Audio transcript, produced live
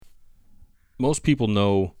most people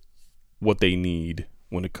know what they need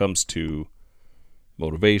when it comes to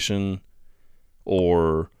motivation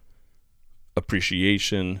or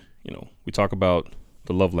appreciation. We talk about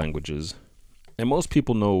the love languages, and most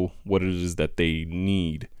people know what it is that they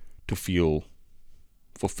need to feel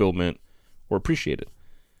fulfillment or appreciated.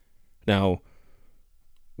 Now,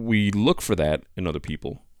 we look for that in other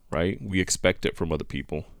people, right? We expect it from other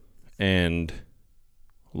people. And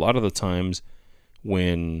a lot of the times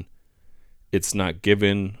when it's not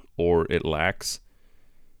given or it lacks,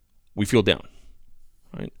 we feel down,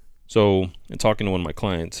 right? So in talking to one of my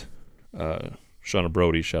clients, Shauna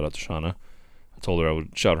Brody, shout out to Shauna. I told her I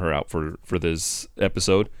would shout her out for this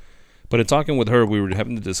episode. But in talking with her, we were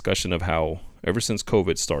having the discussion of how ever since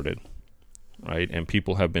COVID started, right, and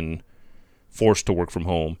people have been forced to work from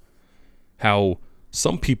home, how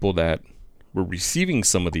some people that were receiving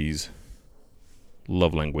some of these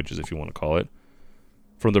love languages, if you want to call it,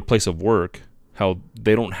 from their place of work, how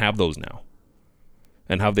they don't have those now,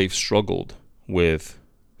 and how they've struggled with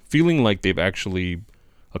feeling like they've actually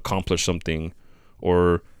accomplished something,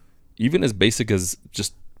 or even as basic as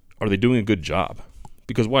just, are they doing a good job?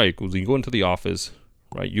 Because why? Because when you go into the office,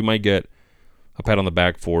 right, you might get a pat on the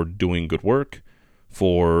back for doing good work,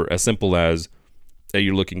 for as simple as, hey,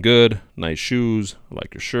 you're looking good, nice shoes, I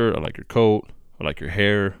like your shirt, I like your coat, I like your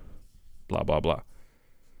hair, blah, blah, blah.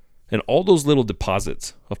 And all those little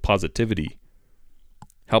deposits of positivity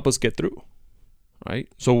help us get through, right?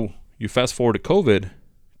 So you fast forward to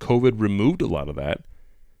COVID removed a lot of that,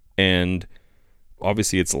 and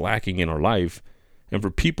obviously it's lacking in our life. And for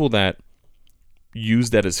people that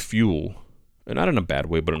use that as fuel, and not in a bad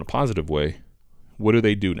way, but in a positive way, what do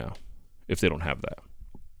they do now if they don't have that?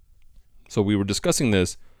 So we were discussing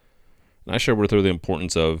this, and I shared with her the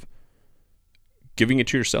importance of giving it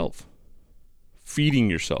to yourself, feeding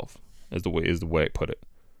yourself, is the way I put it.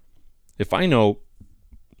 If I know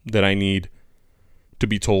that I need to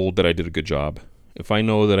be told that I did a good job, if I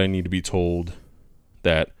know that I need to be told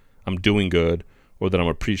that I'm doing good or that I'm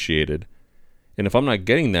appreciated, and if I'm not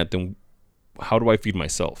getting that, then how do I feed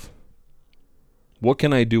myself? What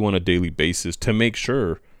can I do on a daily basis to make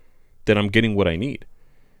sure that I'm getting what I need?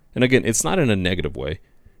 And again, it's not in a negative way.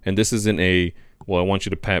 And this isn't I want you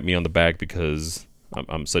to pat me on the back because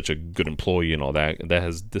I'm such a good employee and all that.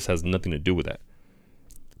 This has nothing to do with that.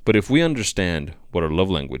 But if we understand what our love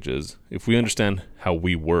language is, if we understand how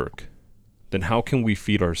we work, then how can we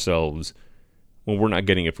feed ourselves when we're not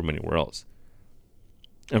getting it from anywhere else?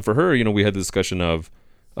 And for her, we had the discussion of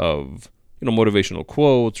motivational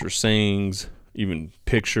quotes or sayings, even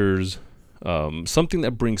pictures, something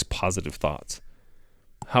that brings positive thoughts.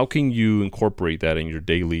 How can you incorporate that in your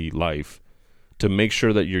daily life to make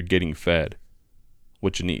sure that you're getting fed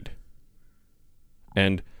what you need?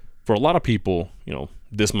 And for a lot of people,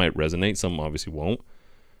 this might resonate. Some obviously won't.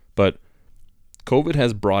 But COVID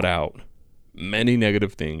has brought out many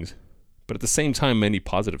negative things, but at the same time, many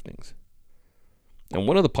positive things. And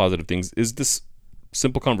one of the positive things is this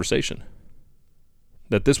simple conversation.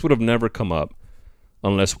 That this would have never come up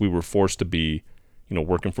unless we were forced to be,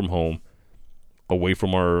 working from home, away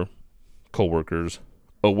from our coworkers,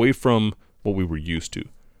 away from what we were used to.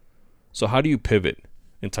 So how do you pivot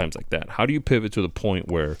in times like that? How do you pivot to the point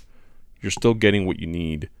where you're still getting what you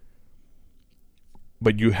need,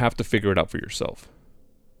 but you have to figure it out for yourself?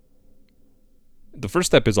 The first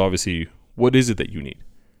step is obviously, what is it that you need?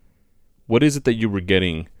 What is it that you were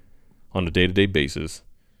getting on a day-to-day basis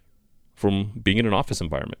from being in an office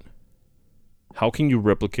environment? How can you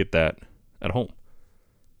replicate that at home?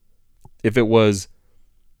 If it was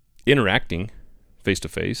interacting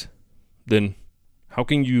face-to-face, then how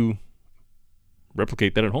can you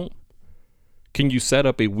replicate that at home? Can you set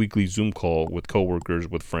up a weekly Zoom call with coworkers,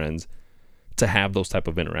 with friends, to have those type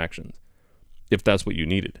of interactions, if that's what you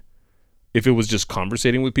needed? If it was just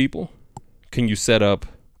conversating with people, can you set up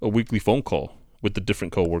a weekly phone call with a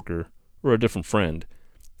different coworker or a different friend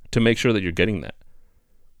to make sure that you're getting that?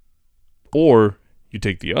 Or you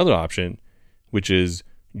take the other option, which is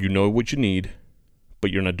you know what you need, but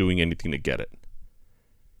you're not doing anything to get it.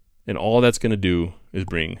 And all that's going to do is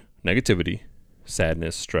bring negativity,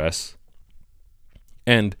 sadness, stress,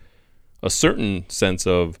 and a certain sense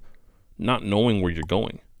of not knowing where you're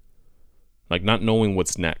going, like not knowing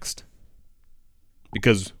what's next,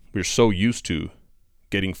 because we're so used to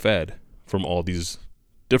getting fed from all these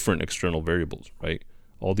different external variables, right?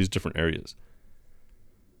 All these different areas.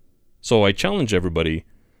 So I challenge everybody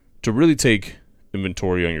to really take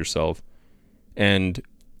inventory on yourself, and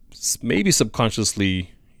maybe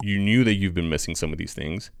subconsciously you knew that you've been missing some of these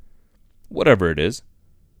things, whatever it is,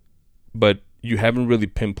 but you haven't really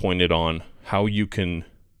pinpointed on how you can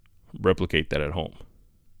replicate that at home.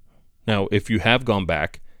 Now, if you have gone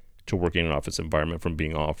back to working in an office environment from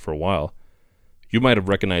being off for a while, you might have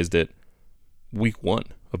recognized it week 1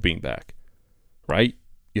 of being back, right?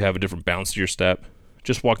 You have a different bounce to your step.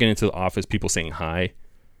 Just walking into the office, people saying hi,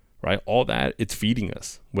 right? All that, it's feeding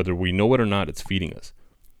us. Whether we know it or not, it's feeding us.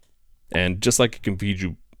 And just like it can feed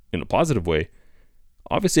you in a positive way,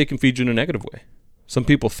 obviously it can feed you in a negative way. Some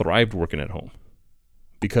people thrived working at home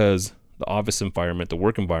because the office environment, the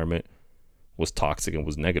work environment was toxic and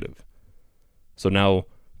was negative. So now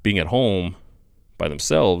being at home by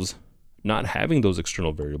themselves, not having those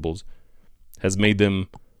external variables, has made them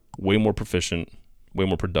way more proficient, way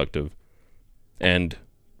more productive, and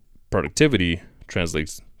productivity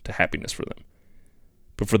translates to happiness for them.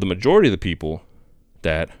 But for the majority of the people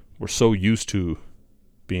that were so used to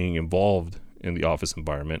being involved in the office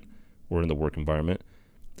environment or in the work environment,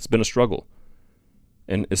 it's been a struggle.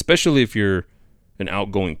 And especially if you're an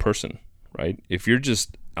outgoing person, right? If you're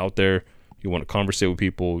just out there, you want to conversate with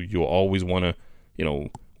people, you'll always want to,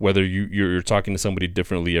 whether you're talking to somebody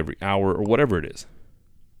differently every hour or whatever it is.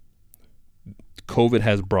 COVID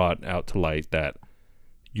has brought out to light that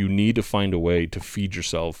you need to find a way to feed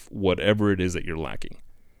yourself whatever it is that you're lacking.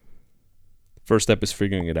 First step is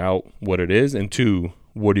figuring it out, what it is, and 2,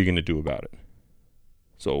 what are you going to do about it?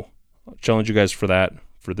 So I'll challenge you guys for that,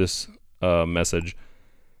 for this message.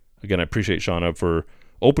 Again, I appreciate Shauna for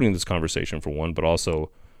opening this conversation for one, but also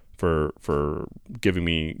for giving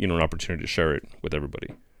me, an opportunity to share it with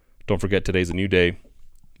everybody. Don't forget, today's a new day,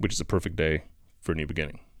 which is a perfect day for a new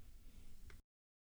beginning.